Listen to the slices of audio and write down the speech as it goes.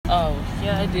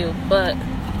Yeah, I do. But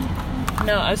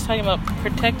no, I was talking about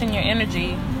protecting your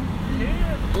energy.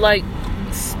 Like,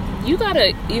 you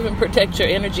gotta even protect your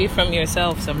energy from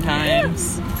yourself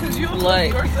sometimes. Because you'll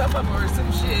like put yourself up over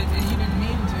some shit and you didn't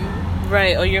mean to.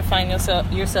 Right, or you're finding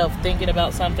yourself thinking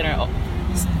about something or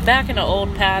back in an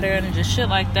old pattern and just shit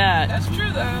like that. That's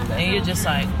true, though. And you're just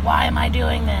like, why am I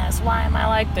doing this? Why am I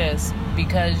like this?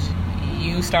 Because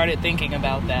you started thinking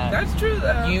about that. That's true,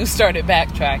 though. You started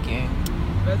backtracking.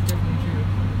 That's definitely true.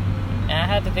 And I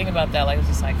had to think about that. Like, it's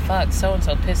just like, fuck,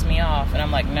 so-and-so pissed me off. And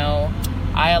I'm like, no,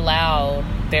 I allowed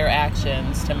their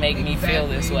actions to make me feel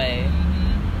this way.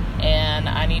 Mm-hmm. And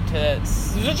I need to...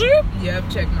 Yep,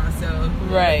 check myself.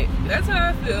 Right. That's how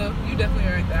I feel. You definitely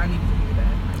are right there. I need to do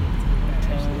that.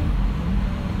 Actually.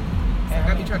 It's like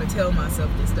I be trying to tell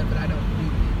myself this stuff, but I don't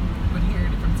believe it. But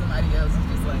hearing it from somebody else is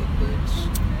just like, bitch.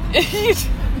 It's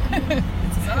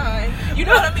a sign. You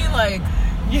know what I mean? Like...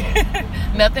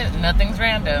 Nothing's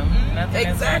random. Nothing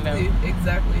is random.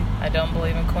 Exactly. I don't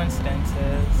believe in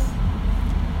coincidences.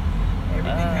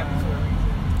 Everything happens for a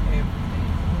reason.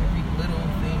 Every little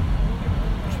thing.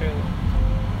 True.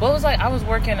 Well, it was like I was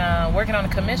working on a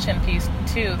commission piece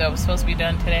too that was supposed to be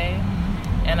done today,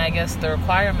 and I guess the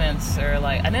requirements are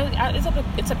like, I know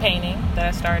it's a painting that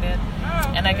I started,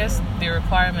 and I guess the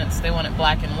requirements, they want it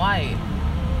black and white,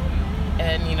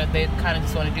 and they kind of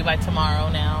just want to do by tomorrow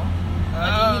now. Like,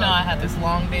 I had this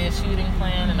long day of shooting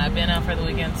planned, and I've been out for the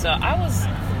weekend, so I was...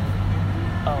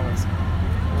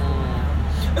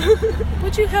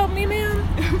 Would you help me, ma'am?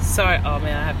 Sorry. Oh,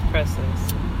 man, I have to press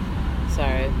this.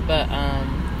 Sorry. But,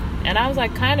 and I was,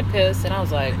 like, kind of pissed, and I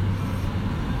was like...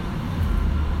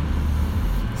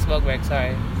 Smoke break,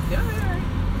 sorry. Yeah.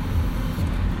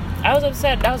 I was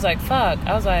upset, and I was like, fuck.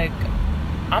 I was like,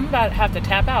 I'm about to have to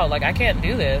tap out. Like, I can't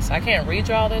do this. I can't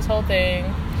redraw this whole thing.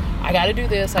 I gotta do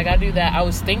this, I gotta do that. I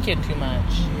was thinking too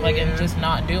much. Like, and just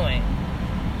not doing.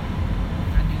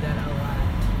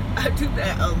 I do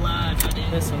that a lot.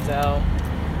 This one's out.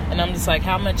 And I'm just like,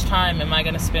 how much time am I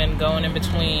gonna spend going in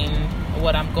between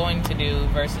what I'm going to do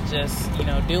versus just,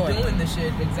 doing the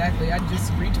shit, exactly. I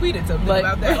just retweeted something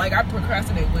about that. Like, I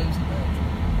procrastinate way too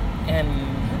much.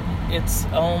 And it's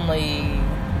only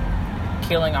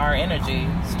killing our energy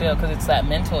still, because it's that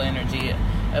mental energy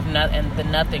of and the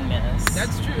nothingness.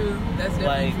 That's true. That's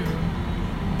definitely true.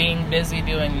 Being busy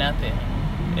doing nothing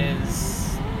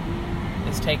is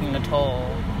taking a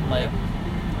toll, like,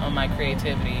 on my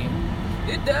creativity.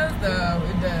 It does, though.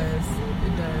 It does.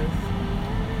 It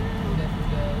definitely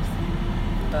does.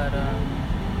 But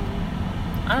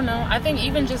I don't know. I think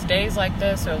even just days like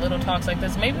this or little talks like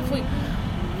this, maybe if we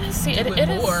see it more,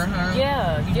 is, huh?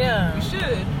 Yeah. We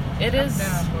should. It is.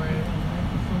 Down for it.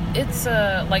 It's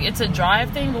a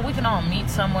drive thing, but we can all meet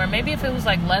somewhere. Maybe if it was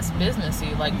like less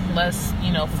businessy, like less,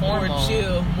 formal. More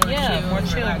chill. More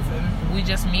chill. Relaxing. We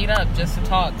just meet up just to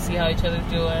talk, see how each other's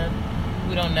doing.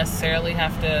 We don't necessarily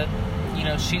have to,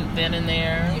 shoot then and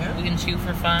there. Yeah. We can shoot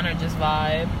for fun or just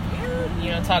vibe.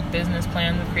 Yeah. Talk business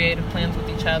plans and creative plans with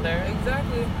each other.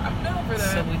 Exactly. I'm down for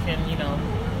that. So we can,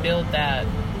 build that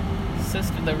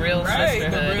the real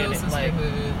sisterhood. The real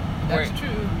sisterhood. That's true.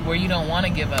 Where you don't want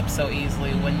to give up so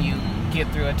easily when you get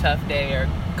through a tough day or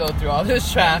go through all this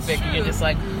traffic, and you're just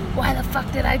like, why the fuck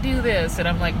did I do this? And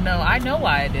I'm like, no, I know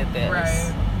why I did this.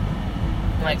 Right.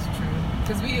 That's true.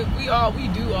 Because we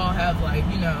do all have, like,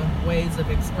 ways of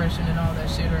expression and all that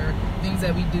shit, or things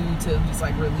that we do to just,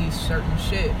 like, release certain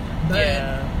shit. But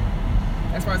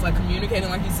as far as, like, communicating,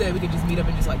 like you said, we could just meet up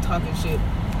and just, like, talking shit.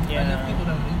 Yeah. Enough people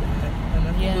don't do that.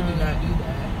 Enough people do not do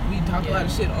that. We talk a lot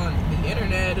of shit on the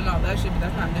internet and all that shit, but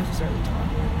that's not necessarily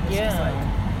talking. It's just like,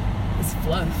 it's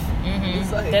fluff. Mm-hmm.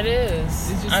 It's like, that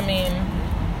is. It's just,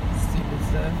 stupid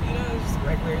stuff. It's just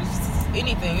regular. It's just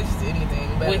anything. It's just anything.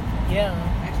 But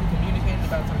actually communicating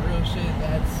about some real shit,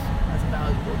 that's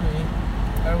valuable to me.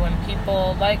 Or when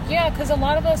people because a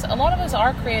lot of us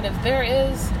are creative.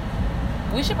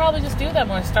 We should probably just do that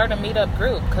more. Start a meetup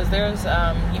group, because there's the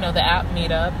app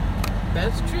Meetup.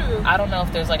 That's true. I don't know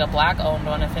if there's like a black-owned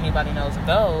one, if anybody knows of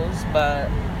those, but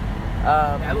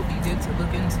that would be good to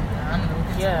look into. I'm gonna look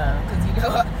into it,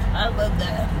 because I love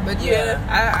that. But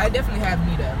I definitely have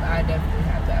Meetup. I definitely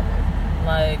have that one.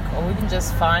 Like, or we can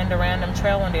just find a random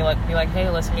trail one day, be like, hey,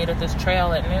 let's meet at this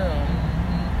trail at noon.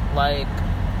 Mm-hmm. Like,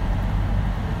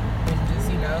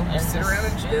 and just sit around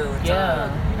and chill and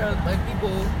talk. Let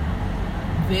people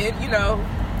vent,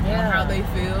 on how they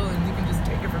feel, and you can just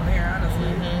take it from there,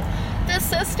 honestly. Mm-hmm. The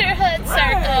sisterhood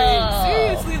circle.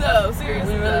 Seriously though. We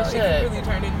really should. It could really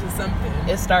turn into something.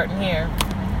 It's starting here.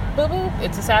 Boop boop.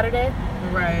 It's a Saturday.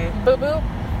 Right. Boop boop.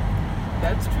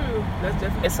 That's true. That's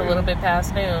definitely It's true. a little bit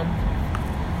past noon.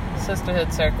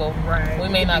 sisterhood circle. Right. We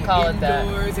may not call it that.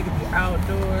 Indoors, it could be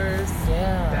outdoors.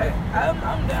 Yeah. I'm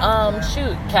down for that.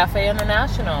 Shoot, Cafe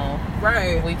International.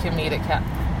 Right. We can meet at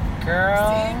Girl.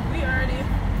 See, we already.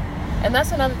 And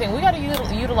that's another thing. We got to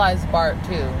utilize BART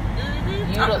too.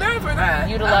 I'm down for that.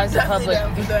 Utilize the public.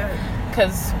 Down for that.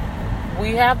 Because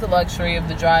we have the luxury of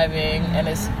the driving, and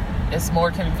it's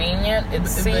more convenient. It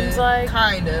seems like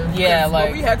kind of. Yeah, like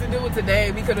what we had to do with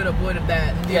today, we could have avoided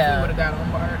that. And yeah, we would have got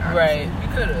on BART. Honestly. Right. We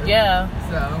could have. Yeah.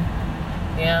 So.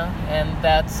 Yeah, and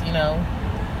that's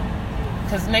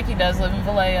because Nikki does live in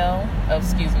Vallejo. Oh,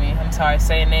 excuse me. I'm sorry,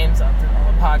 saying names on the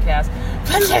podcast.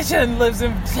 Patricia lives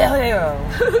in Vallejo.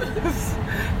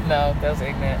 No, that was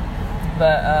ignorant.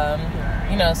 But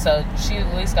so she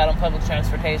at least got on public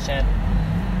transportation.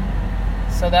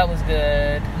 So that was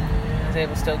good. I was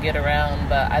able to still get around.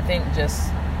 But I think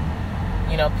just,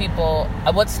 people,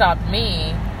 what stopped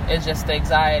me is just the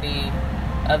anxiety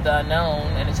of the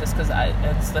unknown. And it's just because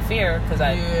it's the fear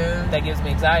that gives me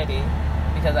anxiety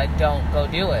because I don't go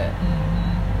do it.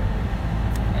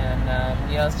 And,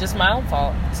 it's just my own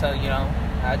fault. So,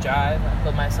 I drive. I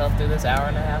put myself through this hour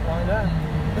and a half long drive.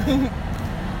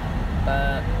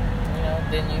 But,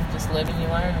 then you just live and you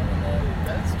learn. And then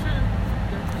that's true.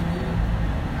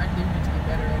 I do need to get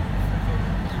better at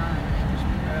freaking time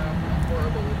management. I'm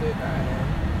horrible with it.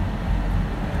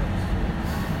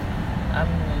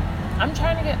 I'm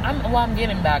trying to I'm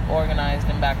getting back organized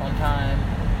and back on time.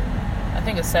 I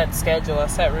think a set schedule, a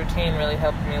set routine really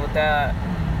helped me with that.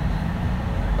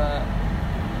 But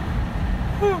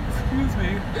excuse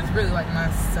me. It's really like my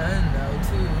son though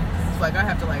too, because it's like I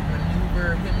have to like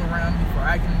maneuver him around before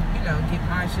I can, get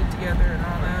my shit together and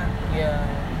all that. Yeah.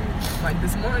 Like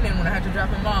this morning when I had to drop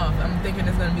him off, I'm thinking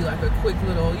it's gonna be like a quick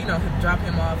little, drop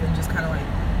him off and just kind of like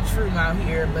shroom out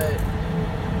here. But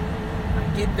I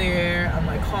get there, I'm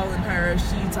like calling her.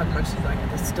 She's like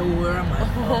at the store. I'm like,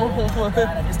 oh my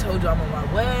God, I just told you I'm on my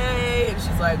way. And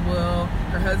she's like, well,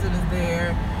 her husband is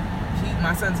there.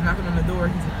 My son's knocking on the door.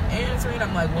 He's not answering.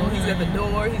 I'm like, well, he's at the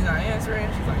door. He's not answering.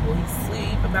 She's like, well, he's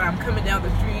asleep. But I'm coming down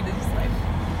the street. It's just like,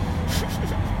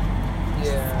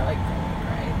 yeah. Like,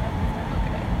 right?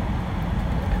 Okay.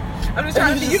 I'm just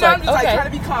trying to be, trying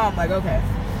to be calm. Like, okay,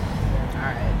 all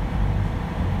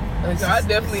right. So I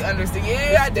definitely understand.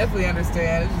 Yeah, I definitely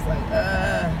understand. It's just like,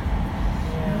 Yeah.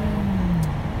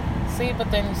 See,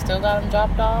 but then you still got him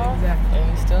dropped off. Exactly.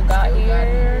 And you still got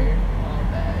here.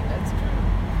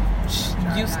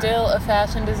 You still a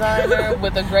fashion designer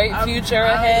with a great future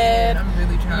ahead. I'm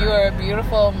really trying. You are a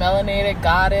beautiful melanated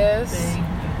goddess. Thank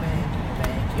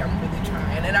you. I'm really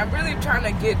trying. And I'm really trying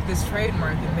to get this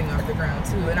trademarking thing off the ground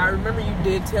too. And I remember you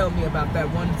did tell me about that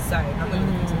one site. I'm going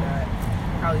to look into that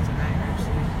probably tonight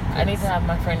actually. I need to have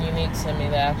my friend Unique send me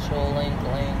the actual link.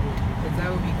 Because that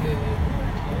would be good.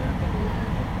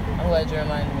 I'm glad you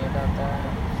reminded me about that.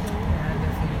 Yeah, I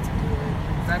definitely need to do it.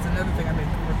 Because that's another thing I've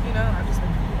been, I've just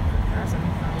been I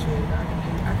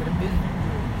could have been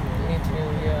there. Me too,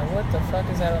 yeah. What the fuck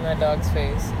is that on that dog's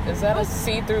face? Is that a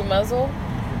see-through muzzle?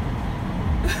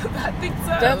 I think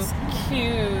so. That's cute.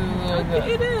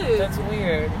 It is. That's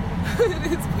weird.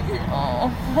 It is weird.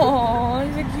 Oh,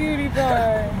 he's a cutie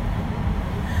pie.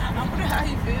 I wonder how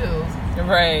he feels.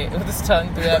 Right, with his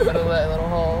tongue through that little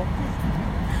hole.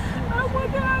 I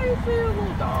wonder how he feels,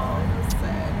 little dog. That's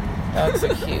sad. Dogs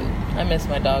are cute. I miss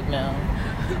my dog now.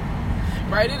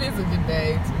 Right, it is a good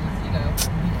day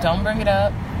to, Don't bring it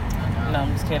up. No,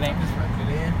 I'm just kidding. Just run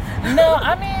it in. No,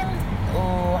 I mean,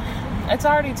 it's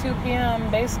already 2 p.m.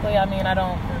 Basically, I mean, I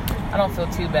don't feel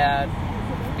too bad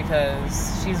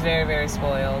because she's very, very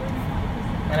spoiled,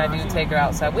 and I do take her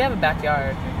outside. We have a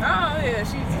backyard. Oh yeah,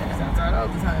 she's outside all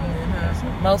the time. Then,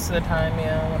 huh? Most of the time,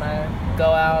 yeah. When I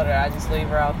go out, or I just leave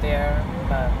her out there.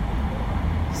 But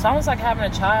it's almost like having a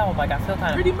child. Like I feel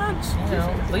kind of pretty much,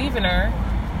 leaving her.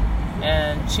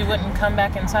 And she wouldn't come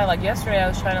back inside. Like yesterday, I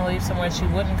was trying to leave somewhere. She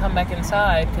wouldn't come back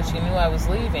inside because she knew I was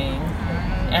leaving.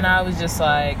 And I was just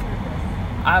like,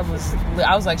 I was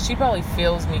like, she probably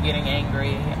feels me getting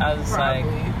angry. I was like,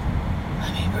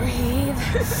 let me breathe.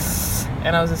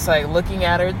 And I was just like looking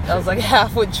at her. I was like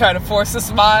halfway trying to force a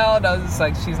smile. And I was just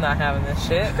like, she's not having this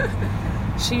shit.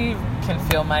 She can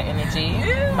feel my energy.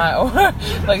 My aura.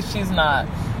 Like she's not.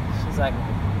 She's like,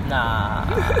 nah.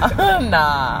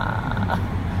 Nah.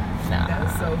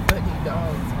 That's so funny,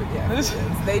 dogs with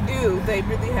feelings. They do. They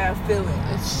really have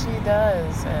feelings. She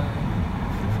does, and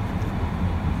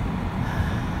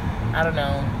I don't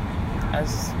know.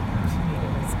 She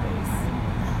needed space.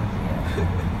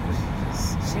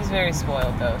 Yeah. She's very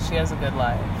spoiled, though. She has a good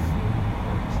life.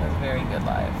 She has a very good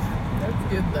life. That's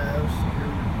good, though.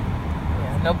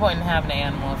 Yeah, No point in having an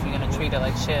animal if you're gonna treat it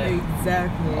like shit.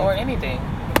 Exactly. Or anything.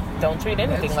 Don't treat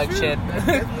anything That's like true. shit. That's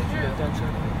definitely true. Don't treat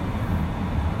it.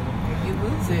 If you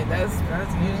lose it, that's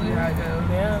usually how it goes.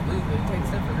 Yeah. You lose it. Take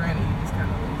stuff for granted. You just kind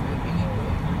of lose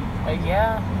it. Anything.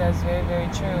 Yeah, that's very, very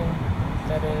true.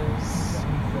 That is,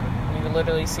 you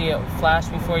literally see it flash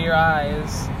before your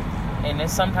eyes, and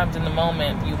it's sometimes in the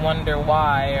moment you wonder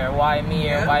why, or why me,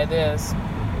 or why this.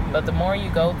 But the more you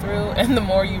go through, and the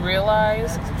more you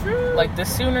realize, That's true. like the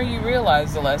sooner you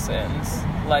realize the lessons.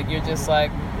 Like you're just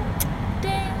like,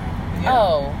 ding, Yeah.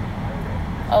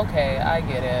 oh, okay, I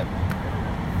get it.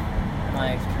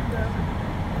 Like,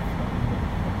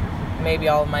 maybe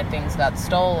all of my things got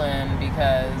stolen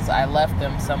because I left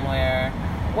them somewhere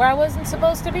where I wasn't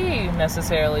supposed to be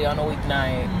necessarily on a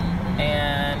weeknight.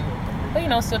 But you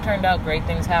know, still turned out great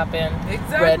things happen.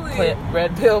 Exactly.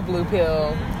 Red pill, blue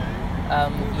pill,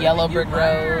 yellow brick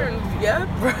road. Yep.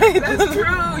 Right. That's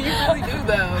true. You really do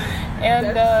though.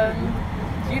 And That's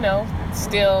true. you know,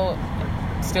 still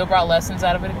brought lessons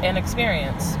out of it and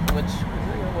experience, which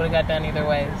would have got done either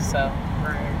way. So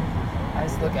Right. I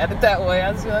just look at it that way.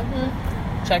 I just be like,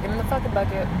 check it in the fucking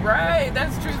bucket. Right.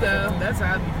 That's true though. That's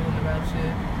how I be feeling about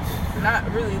shit. Not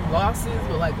really losses,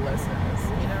 but like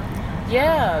lessons. You know.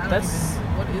 Yeah, I that's.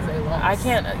 what is a loss? I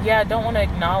can't. Yeah, I don't want to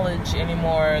acknowledge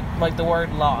anymore, like the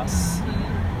word loss,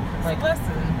 It's like a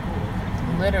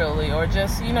lesson. literally, or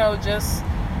just just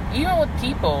even with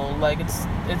people, like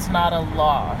it's not a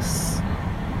loss,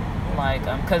 like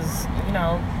because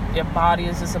your body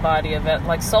is just a body of it.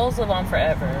 Like souls live on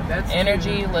forever. That's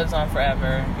energy true. lives on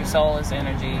forever. Your soul is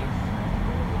energy.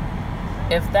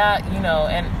 If that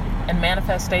and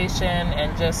manifestation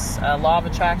and just law of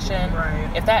attraction,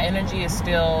 Right. if that energy is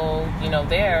still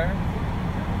there,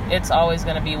 it's always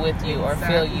going to be with you or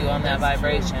feel you on that That's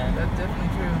vibration. True. That's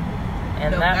definitely true.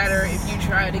 And no that's, matter if you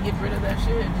try to get rid of that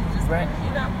shit, you just Right.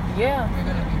 Yeah, you're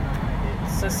gonna be reminded.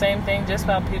 it's the same thing just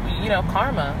about people,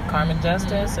 karma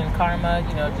justice and karma,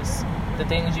 just the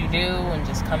things you do and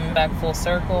just coming back full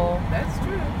circle. That's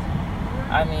true.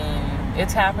 I mean,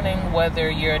 it's happening whether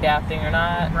you're adapting or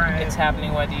not. Right. It's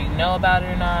happening whether you know about it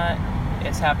or not.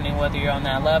 It's happening whether you're on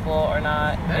that level or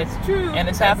not. That's true. And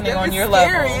it's That's happening on your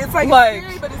scary. level. It's like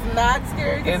scary, but it's not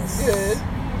scary. It's good.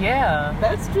 Yeah.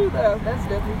 That's true, though. That's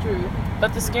definitely true.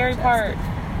 But the scary part,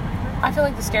 I feel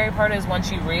like the scary part is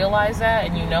once you realize that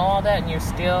and you know all that and you're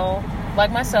still,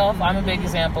 like myself, I'm a big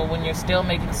example. When you're still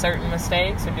making certain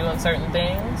mistakes or doing certain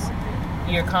things,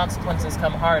 your consequences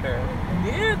come harder.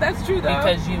 Yeah, that's true, though.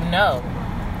 Because you know.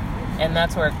 And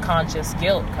that's where conscious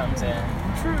guilt comes in.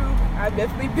 True. I've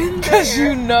definitely been there. Because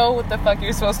you know what the fuck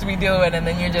you're supposed to be doing, and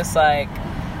then you're just like,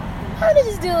 I'm gonna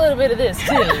just do a little bit of this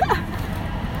too.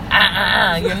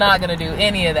 You're not gonna do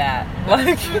any of that.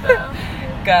 Like,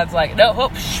 God's like, no,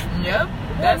 hope. Yep,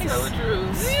 that's so true.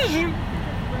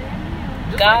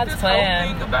 Just God's like this plan.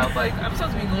 whole thing about I'm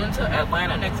supposed to be going to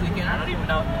Atlanta next weekend. I don't even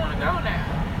know if I want to go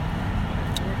now.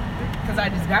 Because I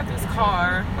just got this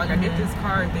car. Like, I did this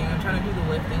car thing. I'm trying to do the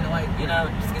lifting.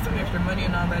 Just get some extra money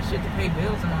and all that shit to pay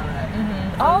bills and all that.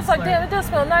 Mm-hmm. So I was it's like, damn, it does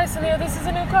smell nice in here. This is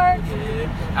a new car.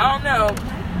 Yeah. I don't know.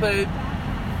 But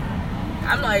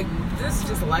I'm like, this is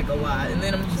just like a lot. And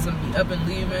then I'm just going to be up and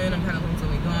leaving. I'm kind of going to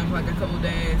be gone for like a couple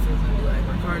days. So it's going to be like,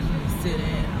 my car's going to be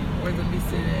sitting. We're going to be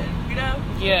sitting.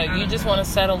 Yeah, you just want to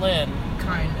settle in.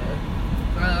 Kind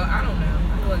of. I don't know.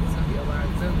 I feel like it's going to be a lot.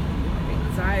 So,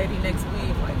 anxiety next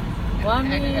week. Like, Well, I I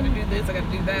mean, gotta do this, I gotta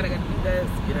do that, I gotta do this,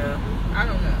 I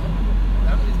don't know.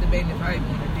 I'm just debating if I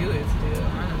want to do it still,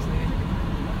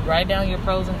 honestly. write down your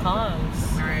pros and cons.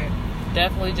 Alright.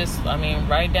 Definitely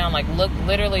write down, look,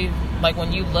 literally,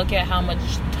 when you look at how much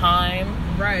time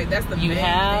Right, that's the you main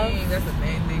have, thing. That's the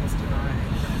main thing is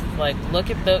time. look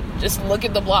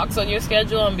at the blocks on your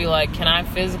schedule and be like, can I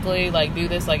physically, do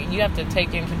this? You have to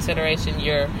take in consideration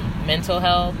your mental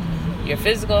health, your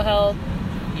physical health,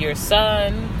 your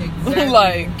son,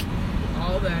 Exactly.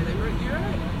 All that. You're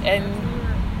right.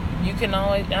 And you can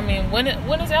always, when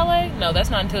is LA? No, that's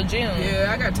not until June.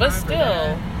 Yeah, I got time But for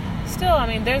that.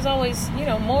 still, there's always,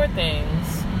 more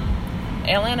things.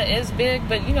 Atlanta is big,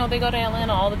 but, they go to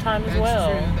Atlanta all the time as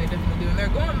well. That's true. They definitely do. And they're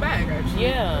going back, actually.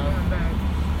 Yeah. They're going back.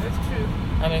 That's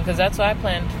true. Because that's what I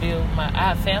plan to do. I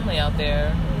have family out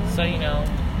there. So,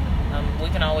 we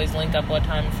can always link up what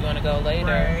time if you want to go later.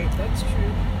 Right. That's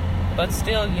true. But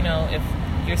still, if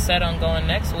you're set on going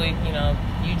next week,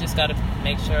 you just got to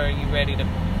make sure you're ready to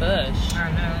push.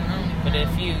 I know. I don't even But know.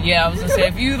 if you, I was going to say,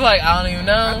 if you, I don't even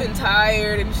know. I've been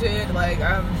tired and shit.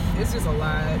 It's just a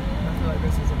lot. I feel like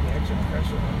this is gonna be extra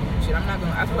pressure on me and shit.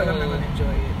 I feel like I'm not gonna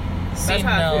enjoy it. That's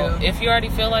how I feel. If you already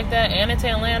feel like that, and it's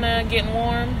Atlanta getting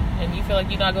warm, and you feel like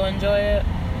you're not going to enjoy it,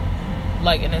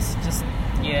 Like, and it's just,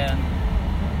 yeah.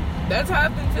 That's how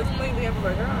I've been feeling lately. I'm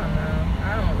like, I don't know.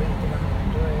 I don't really think I'm gonna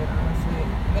enjoy it, honestly.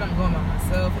 Then I'm going by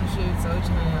myself and shit, so it's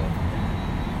just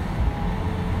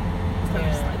like,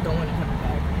 just like going and coming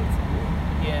back.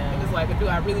 Yeah. And it's like, do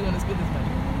I really want to spend this much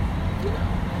money? You know,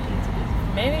 I need to do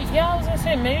something. Maybe, yeah, I was gonna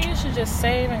say, maybe you should just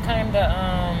save and kind of,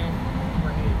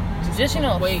 just you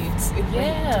know, wait for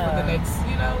the next,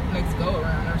 next go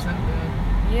around or something.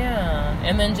 Yeah,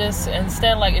 and then just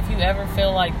instead, like, if you ever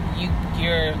feel like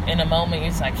you're in a moment,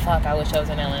 it's like, fuck, I wish I was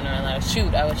in Atlanta, or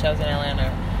shoot, I wish I was in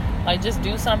Atlanta. Like, just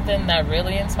do something that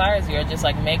really inspires you, or just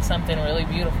like make something really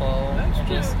beautiful,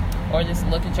 or just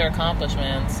look at your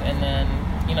accomplishments, and then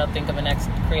think of a next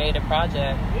creative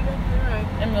project,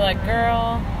 and be like,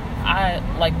 girl, I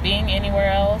like being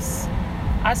anywhere else.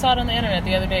 I saw it on the internet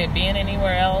the other day. Being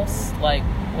anywhere else, like,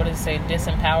 what does it say?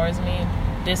 Disempowers me,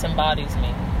 disembodies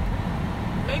me.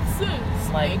 Makes sense.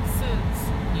 Like, makes sense.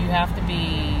 You have to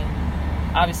be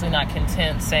obviously not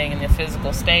content staying in the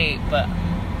physical state, but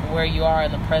where you are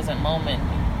in the present moment,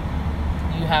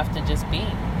 you have to just be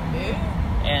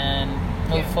and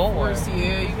move forward.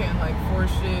 You can't like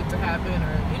force shit to happen,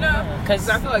 or because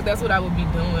I feel like that's what I would be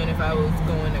doing if I was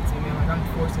going next weekend. Like, I'm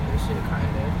forcing this shit, kind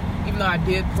of. Even though I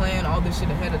did plan all this shit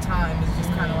ahead of time, it's just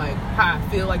kind of like how I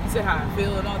feel, like you said, how I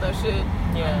feel and all that shit.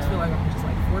 I just feel like I'm just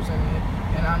like forcing it,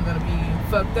 and I'm gonna be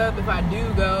fucked up if I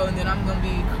do go, and then I'm gonna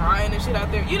be crying and shit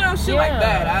out there, shit like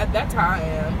that. That's how I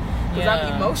am, because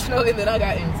I'm emotional, and then I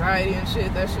got anxiety and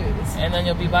shit. That shit is. And then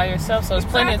you'll be by yourself, so it's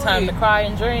plenty of time to cry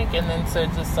and drink, and then to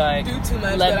just like do too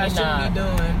much that I shouldn't be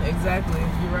doing. Exactly,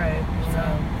 you're right.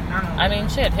 I mean,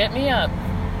 shit, hit me up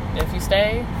if you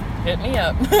stay. Hit me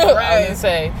up. Right. I was gonna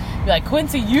say, be like,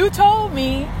 Quincy, you told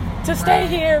me to stay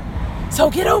here, so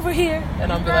get over here.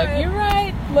 And I'll be like, you're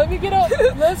right. Let me get up.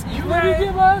 Let me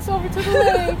get my ass over to the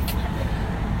lake.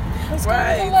 Let's go to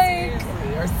the lake.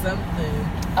 Seriously, or something.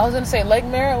 I was gonna say Lake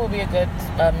Merritt will be a good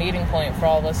meeting point for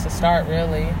all of us to start,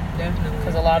 really. Definitely.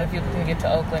 Because a lot of people can get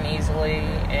to Oakland easily,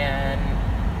 and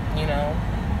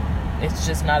it's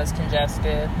just not as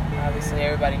congested. Obviously,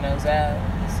 everybody knows that.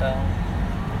 So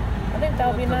I think that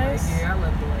would be nice. Yeah, I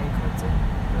love the lake. It's a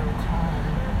little calm.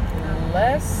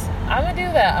 I'm gonna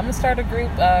do that. I'm gonna start a group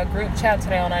chat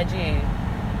today on IG.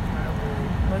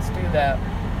 Let's do that.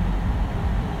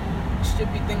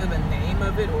 Should we think of the name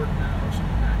of it, or no? Should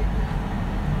we not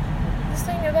even? Let's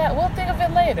think of that. We'll think of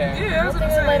it later. Yeah, we'll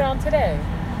think of it later on today.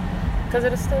 Because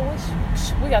it'll still,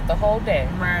 we got the whole day.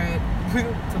 Right.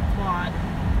 To plot.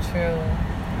 True.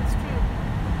 That's true.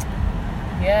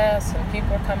 Yes, and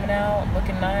people are coming out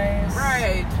looking nice.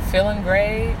 Right. Feeling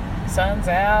great. Sun's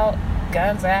out.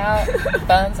 Guns out.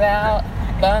 Buns out.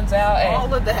 Buns out.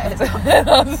 All of that.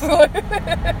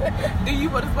 Do you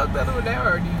want to smoke the other one now,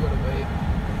 or do you want to wait?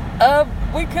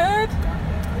 We could.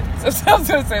 I was going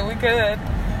to say we could.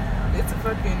 It's a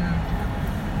fucking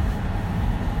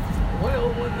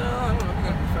oil one though. I don't know if you're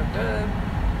going to be fucked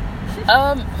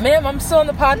up. Ma'am, I'm still on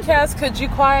the podcast. Could you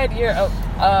quiet your...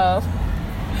 no,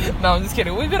 I'm just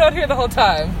kidding. We've been out here the whole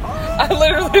time. I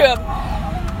literally...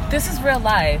 This is real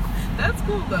life. That's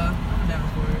cool though. I'm down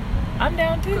for it. I'm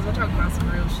down too. Because we're talking about some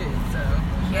real shit, so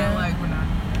we're not...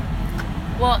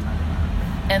 Well,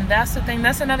 and that's the thing.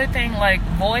 That's another thing, like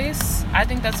voice. I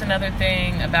think that's another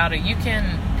thing about it. You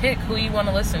can pick who you want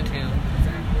to listen to.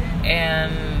 Exactly.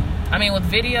 And, I mean, with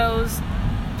videos,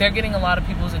 they're getting a lot of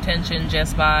people's attention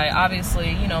just by,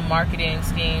 obviously, marketing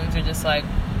schemes are just like,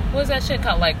 what is that shit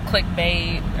called? Like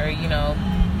clickbait or,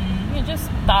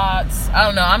 just thoughts. I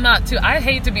don't know. I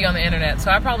hate to be on the internet, so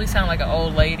I probably sound like an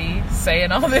old lady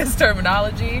saying all this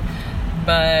terminology,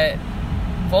 but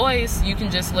voice, you can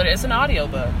just it's an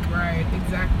audiobook. Right,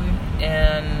 exactly.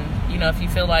 And, if you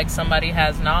feel like somebody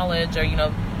has knowledge or,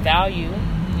 value,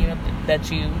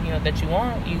 that you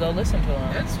want, you go listen to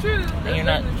them. That's true. That's and you're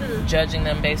not judging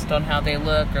them based on how they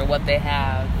look or what they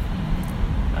have,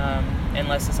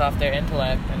 unless it's off their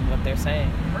intellect and what they're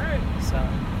saying. Right. So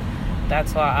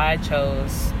that's why I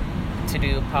chose to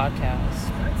do a podcast.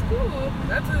 That's cool.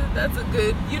 That's a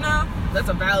good, that's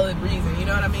a valid reason. You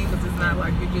know what I mean? Because it's not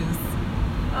like you're just,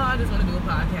 I just want to do a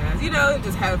podcast. And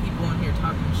just have people on here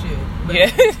talking shit. But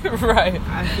right.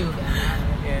 I feel that.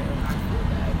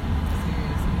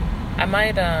 I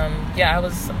might, I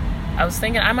was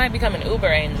thinking I might become an Uber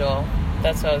angel.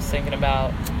 That's what I was thinking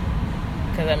about.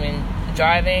 Because,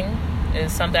 driving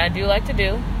is something I do like to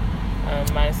do,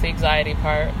 minus the anxiety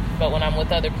part. But when I'm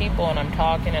with other people and I'm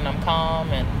talking and I'm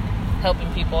calm and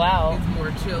helping people out, it's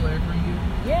more chiller for you.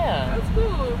 Yeah. That's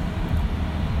cool.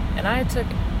 And I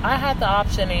had the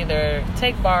option either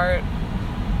take BART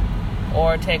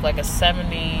or take like a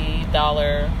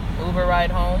 $70 Uber ride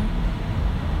home.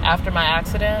 after my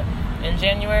accident in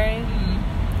January.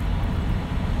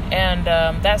 And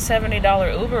that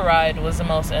 $70 Uber ride was the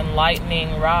most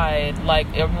enlightening ride. Like,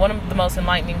 one of the most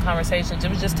enlightening conversations. It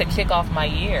was just to kick off my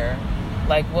year.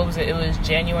 Like, what was it? It was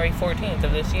January 14th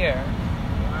of this year.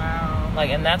 Wow.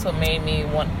 Like, and that's what made me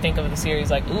want to think of the series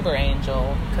like Uber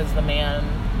Angel, because the man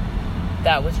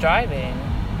that was driving.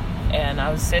 And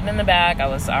I was sitting in the back. I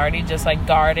was already just, like,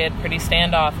 guarded, pretty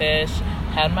standoffish.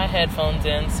 Had my headphones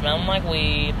in, smelling like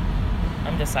weed.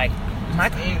 I'm just like, my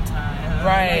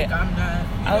right. Like, I'm not.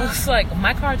 I was like,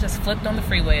 my car just flipped on the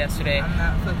freeway yesterday. I'm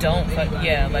not flipping. Don't fuck.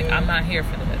 Yeah, like, I'm not here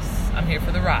for this. I'm here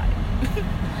for the ride.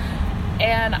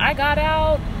 And I got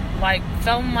out, like,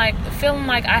 feeling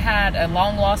like I had a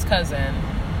long lost cousin.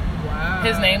 Wow.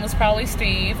 His name was probably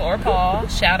Steve or Paul.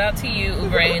 Shout out to you,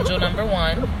 Uber Angel number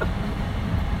 1.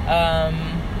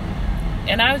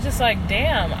 And I was just like,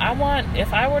 damn,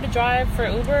 if I were to drive for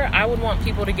Uber, I would want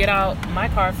people to get out my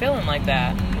car feeling like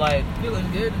that. Like, feeling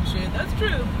good and shit. That's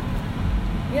true.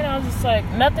 You know, just like,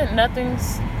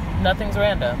 nothing's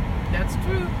random. That's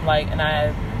true. Like, and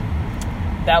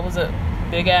that was a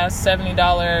big ass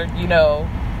 $70, you know,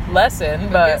 lesson,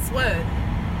 but guess what?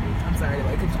 I'm sorry to,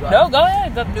 like, cut you off. No, go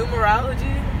ahead.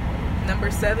 Numerology,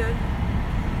 number 7,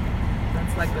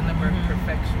 that's like the number of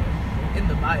perfection in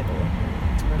the Bible.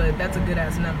 But that's a good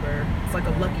ass number. It's like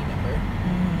a lucky number,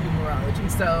 numerology.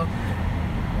 So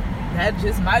that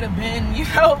just might have been, you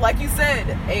know, like you said,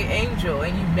 an angel,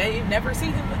 and you may never see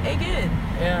him again.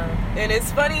 Yeah. And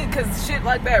it's funny because shit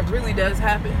like that really does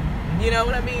happen. You know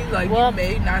what I mean? Like, you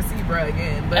may not see bruh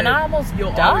again, but and I almost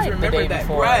you'll died always remember the day that,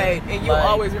 before. right? And you'll like,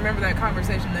 always remember that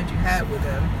conversation that you had with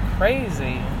him.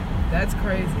 Crazy. That's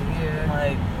crazy. Yeah.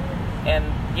 Like, and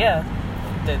yeah,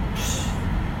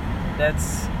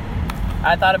 that's.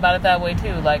 I thought about it that way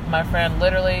too. Like, my friend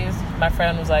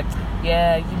was like,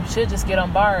 yeah, you should just get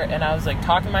on BART. And I was like,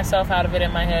 talking myself out of it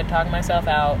in my head, talking myself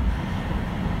out.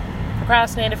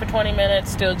 Procrastinated for 20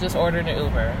 minutes, still just ordered an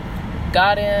Uber.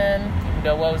 Got in, you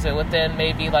know, what was it? Within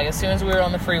maybe, like, as soon as we were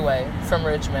on the freeway from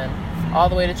Richmond, all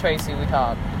the way to Tracy, we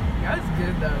talked. That's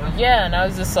good, though. Yeah, and I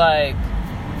was just like,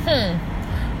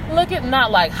 look at, not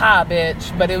like, ha,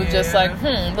 bitch, but it was just like,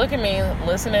 look at me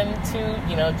listening to,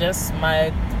 you know, just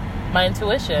my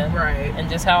intuition, right, and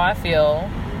just how I feel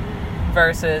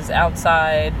versus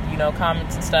outside, you know,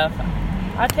 comments and stuff.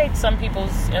 I take some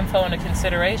people's info into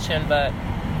consideration, but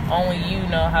only you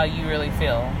know how you really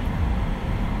feel.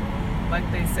 Like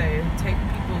they say, take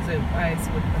people's advice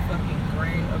with a fucking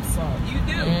grain of salt. You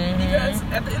do, because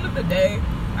at the end of the day,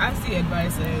 I see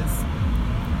advice as,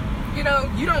 you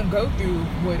know, you don't go through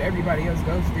what everybody else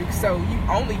goes through, so you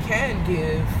only can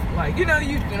give, like, you know,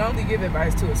 you can only give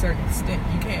advice to a certain extent.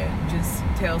 You can't just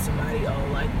tell somebody, oh,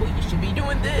 like, well, you should be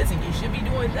doing this and you should be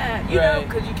doing that, you know,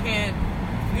 because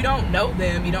you don't know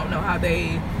them, you don't know how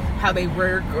they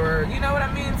work, or, you know what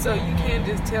I mean, so you can't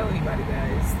just tell anybody that.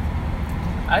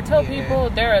 I tell people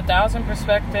there are 1,000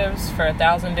 perspectives for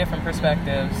 1,000 different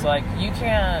perspectives. Like, you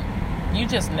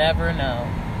just never know.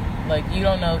 Like, you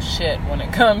don't know shit when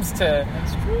it comes to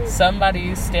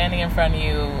somebody standing in front of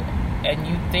you and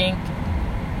you think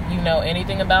you know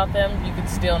anything about them, you could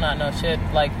still not know shit.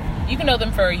 Like, you can know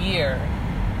them for a year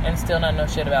and still not know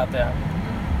shit about them.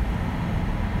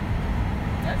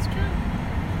 That's true.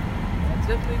 That's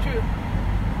definitely true.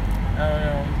 I don't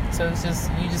know. So it's just,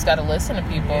 you just gotta listen to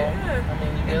people. Yeah. I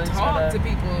mean, you really and talk gotta, to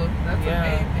people. That's the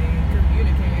main thing.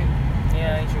 Communicate.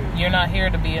 Yeah. You're not here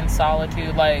to be in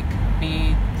solitude, like,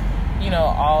 be, you know,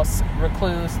 all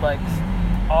recluse, like,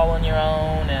 all on your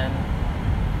own, and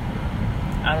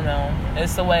I don't know.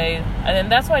 It's the way,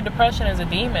 and that's why depression is a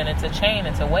demon. It's a chain.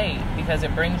 It's a weight, because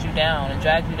it brings you down. It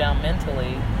drags you down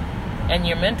mentally, and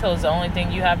your mental is the only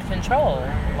thing you have to control.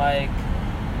 Like,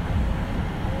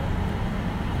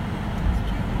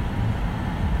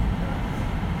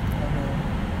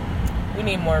 we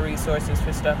need more resources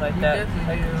for stuff like that.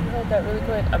 Like, could you hold that really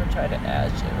quick? I'm gonna try to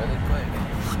add shit really quick.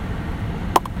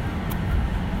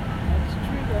 That's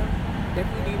true, though.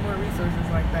 Definitely need more resources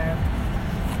like that.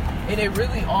 And it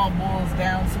really all boils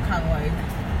down to kind of like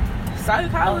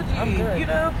psychology. I'm good. You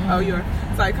know? Oh, your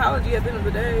psychology at the end of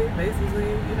the day, basically.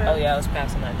 You know? Oh yeah, I was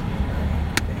passing that to you.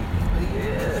 But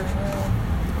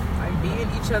yeah, like being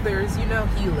each other's, you know,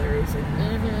 healers and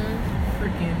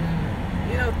freaking,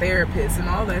 you know, therapists and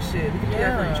all that shit. We can do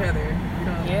that for each other. You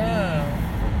know,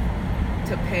 need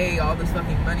to pay all this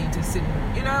fucking money to sit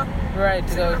in, you know, right?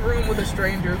 So in a room with a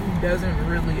stranger who doesn't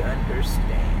really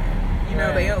understand. You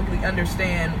know, they only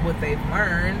understand what they've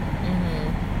learned,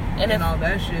 and all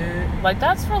that shit. Like,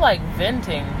 that's for, like,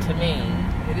 venting to me.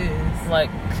 It is. Like,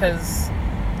 because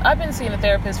I've been seeing a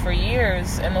therapist for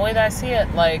years, and the way that I see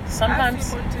it, like, sometimes... I've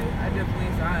seen one, too.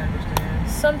 I understand.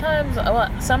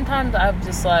 Sometimes I'm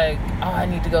just like, oh, I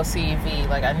need to go see V.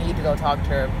 Like, I need to go talk to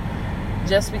her.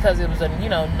 Just because it was a,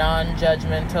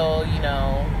 non-judgmental,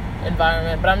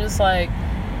 environment. But I'm just like,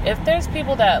 if there's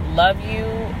people that love you,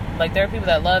 like, there are people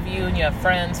that love you, and you have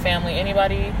friends, family,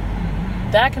 anybody...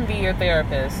 that can be your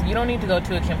therapist. You don't need to go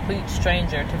to a complete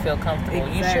stranger to feel comfortable.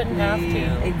 Exactly. You shouldn't have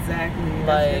to. Exactly. That's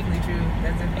Like, definitely true.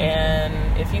 That's definitely and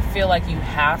if you feel like you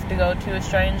have to go to a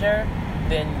stranger,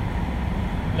 then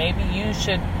maybe you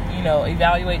should,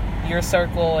 evaluate your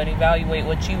circle and evaluate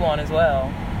what you want as well.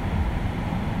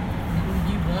 Who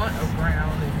you want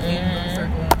around and in your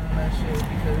circle and all that shit,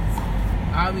 because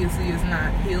obviously it's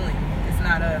not healing. It's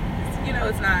not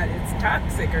it's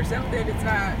toxic or something. It's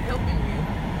not helping you.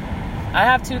 I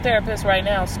have 2 therapists right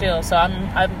now still, so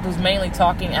I was mainly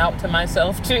talking out to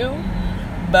myself too.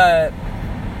 But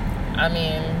I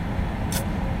mean,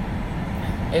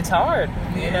 it's hard,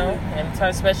 and it's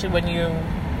hard, especially when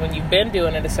you've been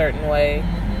doing it a certain way.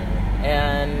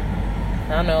 And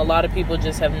I don't know, a lot of people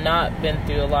just have not been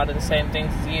through a lot of the same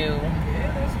things as you.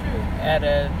 Yeah, that's true. At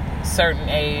a certain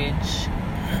age,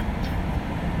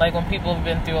 like when people have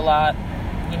been through a lot,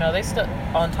 they still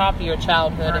on top of your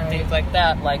childhood and things like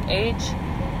that. Like age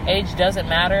doesn't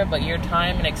matter, but your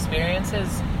time and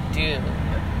experiences do.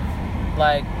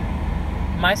 Like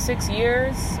my 6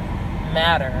 years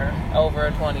matter over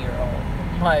a 20-year-old.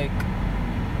 Like,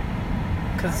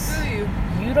 because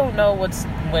you don't know what's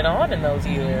went on in those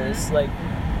years. Like,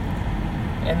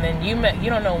 and then you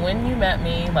don't know when you met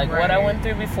me, like what I went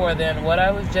through before then, what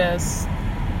I was just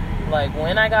like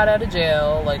when I got out of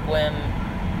jail, like when.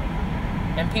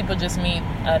 And people just meet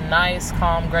a nice,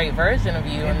 calm, great version of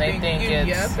you, and they think it's...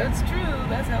 Yep, that's true.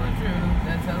 That's hella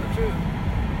true.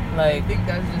 Like, they think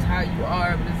that's just how you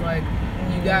are, but it's like,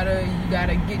 you gotta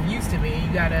get used to me.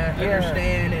 You gotta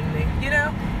understand and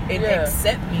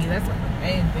accept me. That's like the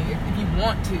main thing. If you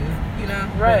want to,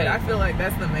 Right. But I feel like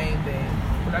that's the main thing.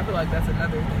 But I feel like that's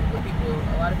another thing. But a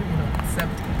lot of people don't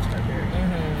accept each other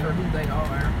for who they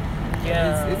are.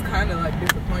 Yeah. It's kind of like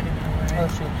disappointing in a way. Oh,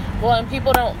 shoot. Well, and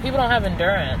people don't have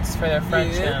endurance for their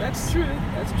friendships. Yeah, that's true.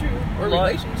 Or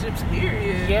relationships,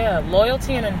 period. Yeah,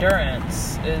 loyalty and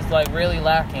endurance is like really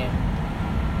lacking.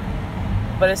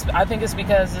 But I think it's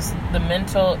because it's the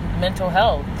mental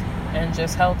health and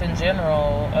just health in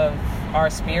general of our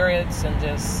spirits, and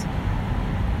just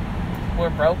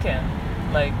we're broken.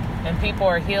 Like, and people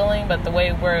are healing, but the way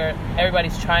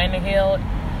everybody's trying to heal,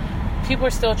 people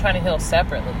are still trying to heal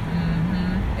separately.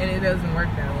 And it doesn't work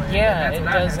that way. Yeah, it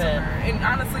doesn't. And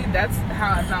honestly, that's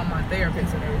how I found my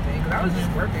therapist and everything. Because I was just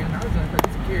working. I was doing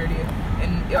security.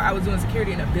 And I was doing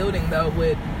security in a building, though,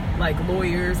 with, like,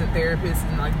 lawyers and therapists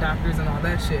and, like, doctors and all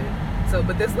that shit. So,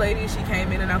 but this lady, she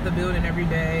came in and out the building every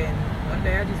day. And one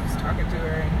day I just was talking to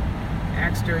her and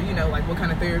asked her, like, what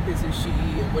kind of therapist is she?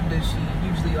 And what does she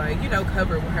usually, like,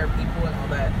 cover with her people and all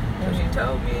that. So she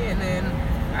told me, and then...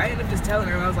 I ended up just telling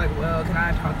her, I was like, well, can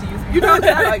I talk to you? Can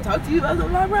I, talk to you about some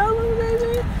of my problems,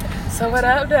 baby? So what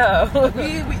up, though?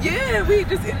 we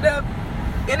just end up,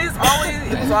 and it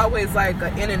was always, like,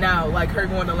 in and out, like, her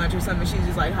going to lunch or something, she's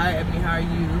just like, hi, Ebony, how are you?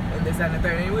 And this, that, and the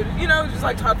third, and it would, just,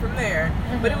 like, talk from there.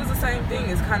 But it was the same thing,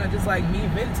 it's kind of just, like, me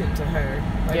venting to her.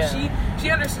 Like, she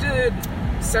understood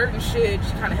certain shit,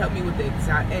 she kind of helped me with the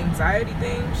anxiety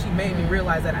thing, she made me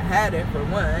realize that I had it, for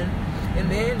one, and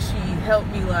then she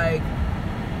helped me, like,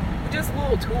 just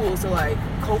little tools to, like,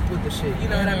 cope with the shit, you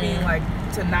know what I mean? Like,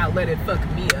 to not let it fuck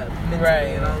me up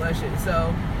mentally and all that shit.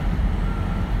 So,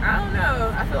 I don't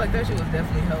know. I feel like that shit was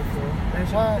definitely helpful.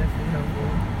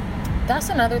 That's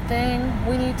another thing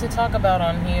we need to talk about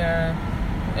on here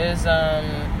is,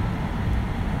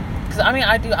 because, I mean,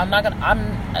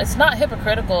 it's not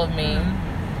hypocritical of me,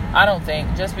 I don't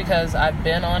think, just because I've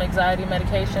been on anxiety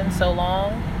medication so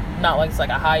long. Not like it's like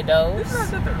a high dose.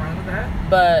 There's nothing wrong with that.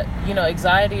 But,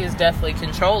 anxiety is definitely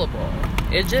controllable.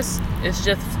 It's just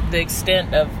the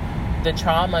extent of the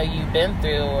trauma you've been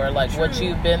through, or like what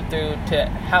you've been through, to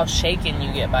how shaken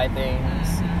you get by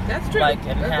things. That's true. Like,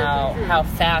 and how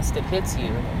fast it hits you.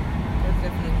 That's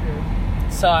definitely true.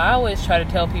 So I always try to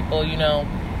tell people,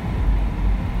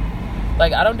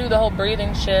 like, I don't do the whole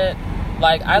breathing shit.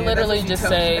 Like, I literally just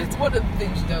say... It's one of the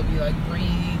things she told me, like,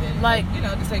 breathe and, like,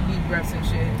 just take deep breaths and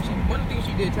shit. One of the things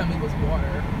she did tell me was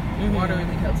water. Water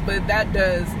really helps. But that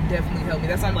does definitely help me.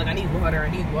 That's why I'm like, I need water.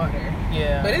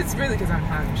 Yeah. But it's really because I'm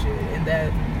hot and shit. And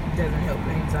that doesn't help with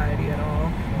anxiety at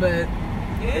all. But,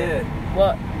 yeah.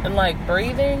 Well, and, like,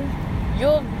 breathing,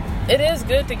 it is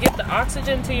good to get the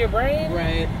oxygen to your brain.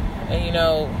 Right. And,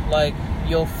 like,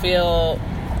 you'll feel...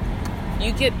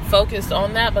 you get focused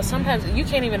on that, but sometimes you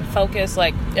can't even focus,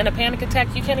 like, in a panic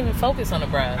attack, you can't even focus on the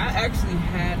breath. I actually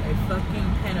had a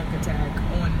fucking panic attack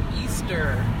on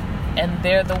Easter. And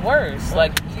they're the worst.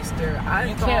 Like, Easter, I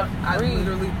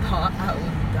literally thought I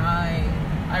was dying.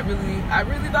 I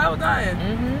really thought I was dying.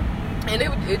 Mm-hmm. And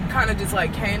it kind of just,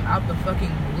 like, came out the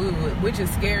fucking blue, which is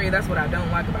scary. That's what I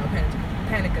don't like about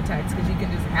panic attacks, because you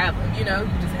can just have them, you know?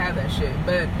 You just have that shit.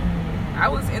 But I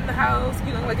was in the house,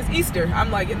 you know, like, it's Easter. I'm,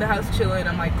 like, in the house chilling.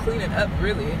 I'm, like, cleaning up,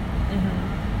 really.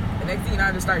 Mm-hmm. The next thing you know,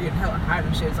 I just start getting hella hot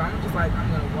and shit. So I'm just, like, I'm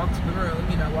going to walk to the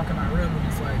room, you know, walk in my room and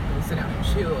just, like, go sit down and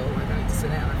chill. Like, I need to sit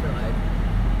down. I feel like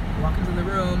walk into the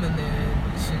room, and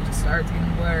then shit just starts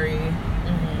getting blurry.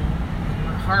 Mm-hmm.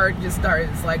 My heart just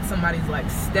starts, like, somebody's, like,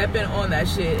 stepping on that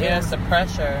shit. Yeah, it's the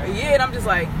pressure. Yeah, and I'm just,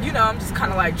 like, you know, I'm just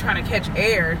kind of, like, trying to catch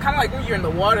air. Kind of like when you're in the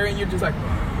water and you're just, like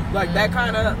that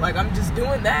kind of, like, I'm just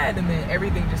doing that, and then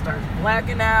everything just starts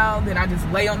blacking out. Then I just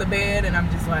lay on the bed, and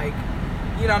I'm just, like,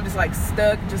 you know, I'm just, like,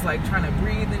 stuck, just, like, trying to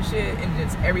breathe and shit, and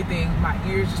just everything, my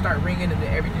ears just start ringing, and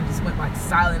then everything just went, like,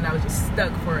 silent, and I was just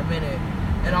stuck for a minute.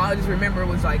 And all I just remember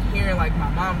was, like, hearing, like, my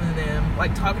mom and them,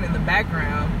 like, talking in the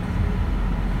background.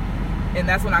 And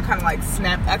that's when I kind of, like,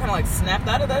 snapped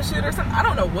out of that shit or something. I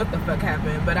don't know what the fuck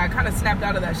happened, but I kind of snapped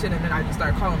out of that shit, and then I just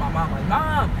started calling my mom, like,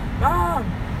 Mom!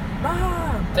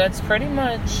 That's pretty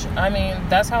much, I mean,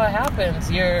 that's how it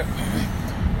happens.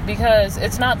 Because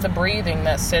it's not the breathing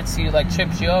that sets you, like,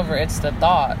 trips you over, it's the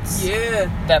thoughts. Yeah.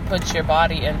 That puts your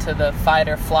body into the fight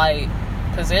or flight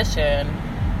position,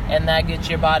 and that gets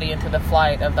your body into the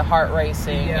flight of the heart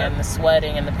racing and the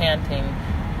sweating and the panting.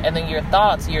 And then your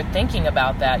thoughts, you're thinking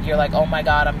about that. You're like, oh my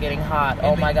God, I'm getting hot. And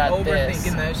oh my God, this.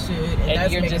 Overthinking that shit.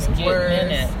 And you're just getting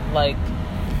in it. Like,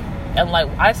 and like,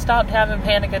 I stopped having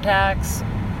panic attacks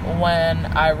when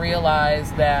I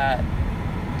realized that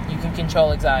you can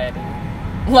control anxiety.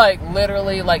 Like,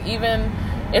 literally, like, even,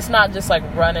 it's not just like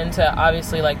run into,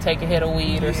 obviously, like, take a hit of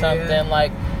weed or something.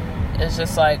 Like, it's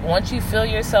just like, once you feel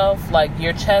yourself, like,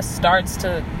 your chest starts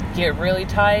to get really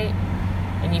tight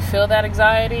and you feel that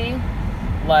anxiety,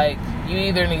 like, you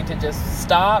either need to just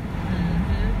stop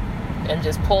and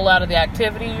just pull out of the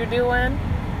activity you're doing,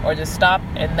 or just stop,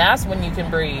 and that's when you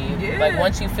can breathe. Like,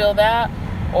 once you feel that,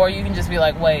 or you can just be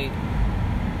like, wait,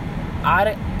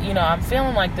 I'm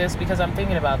feeling like this because I'm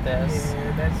thinking about this.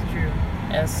 Yeah, that's true.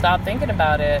 And stop thinking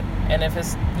about it. And if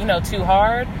it's, too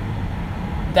hard,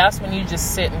 that's when you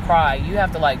just sit and cry. You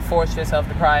have to, like, force yourself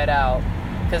to cry it out.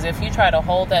 Because if you try to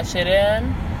hold that shit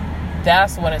in,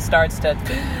 that's when it starts to,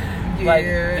 like,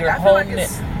 you're holding it.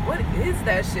 What is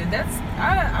that shit?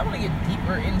 I want to get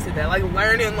deeper into that. Like,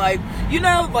 learning, like,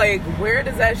 like, where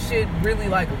does that shit really,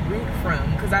 like, root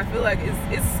from? Because I feel like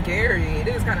it's scary. It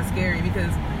is kind of scary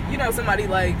because, somebody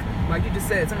like you just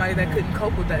said, somebody that couldn't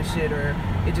cope with that shit, or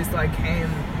it just, like, came,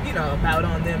 about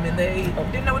on them, and they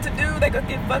didn't know what to do. They could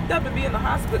get fucked up and be in the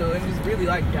hospital and just really,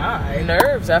 like, die.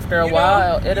 Nerves after a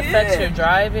while. It affects your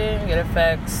driving. It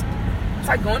affects... It's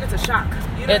like going into shock.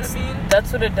 You know what I mean?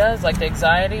 That's what it does. Like, the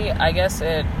anxiety, I guess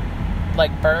it,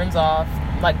 like, burns off,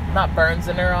 like, not burns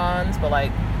the neurons, but,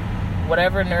 like,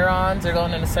 whatever neurons are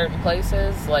going into certain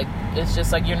places, like, it's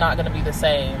just, like, you're not going to be the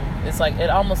same. It's, like, it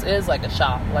almost is like a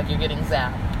shock. Like, you're getting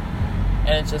zapped.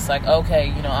 And it's just, like,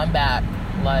 okay, I'm back.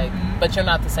 Like, but you're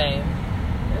not the same.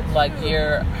 Like,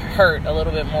 you're hurt a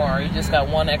little bit more. You just got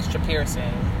one extra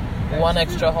piercing. One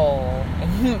extra hole.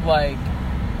 Like...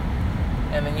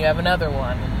 And then you have another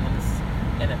one,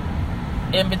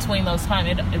 and in between those times,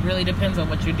 it really depends on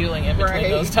what you're doing in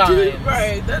between those times.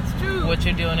 Right, that's true. What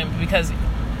you're doing, because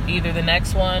either the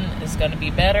next one is going to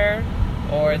be better,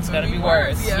 or it's going to be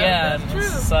worse. Yeah, and true.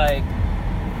 It's like,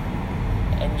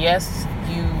 and yes,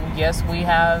 we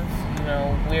have,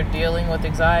 we're dealing with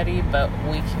anxiety, but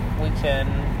we're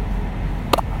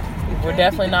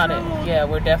definitely not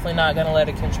going to let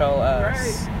it control us.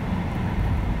 Right.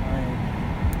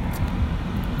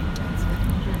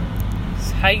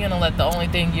 How you gonna let the only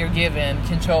thing you're given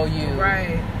control you?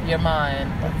 Right. Your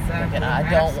mind. Exactly.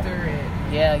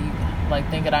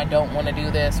 Thinking I don't want to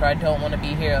do this, or I don't want to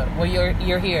be here. Well,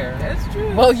 you're here. That's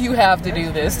true. Well, you have to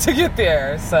do this to get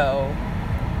there. So.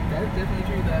 That's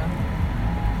definitely true, though.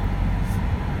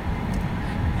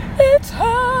 It's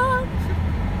hard.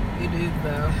 It is,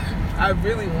 though. I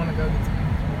really want to go get some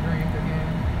drink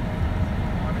again.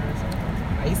 Water or something.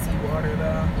 Icy water,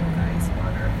 though. Ice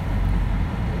water.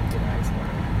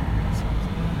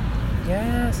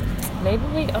 Yes.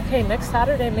 Maybe next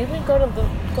Saturday, maybe we go to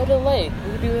the lake.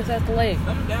 We can do this at the lake.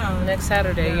 I'm down. Next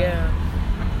Saturday, yeah.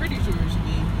 I'm pretty sure it should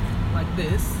be like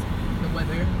this, the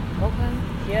weather. Okay.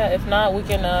 Yeah, if not, we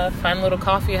can find a little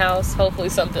coffee house. Hopefully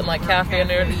something like cafe in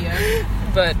there. Yeah.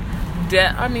 But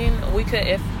I mean, we could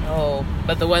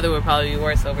but the weather would probably be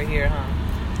worse over here,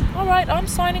 huh? All right, I'm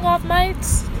signing off,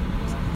 mates.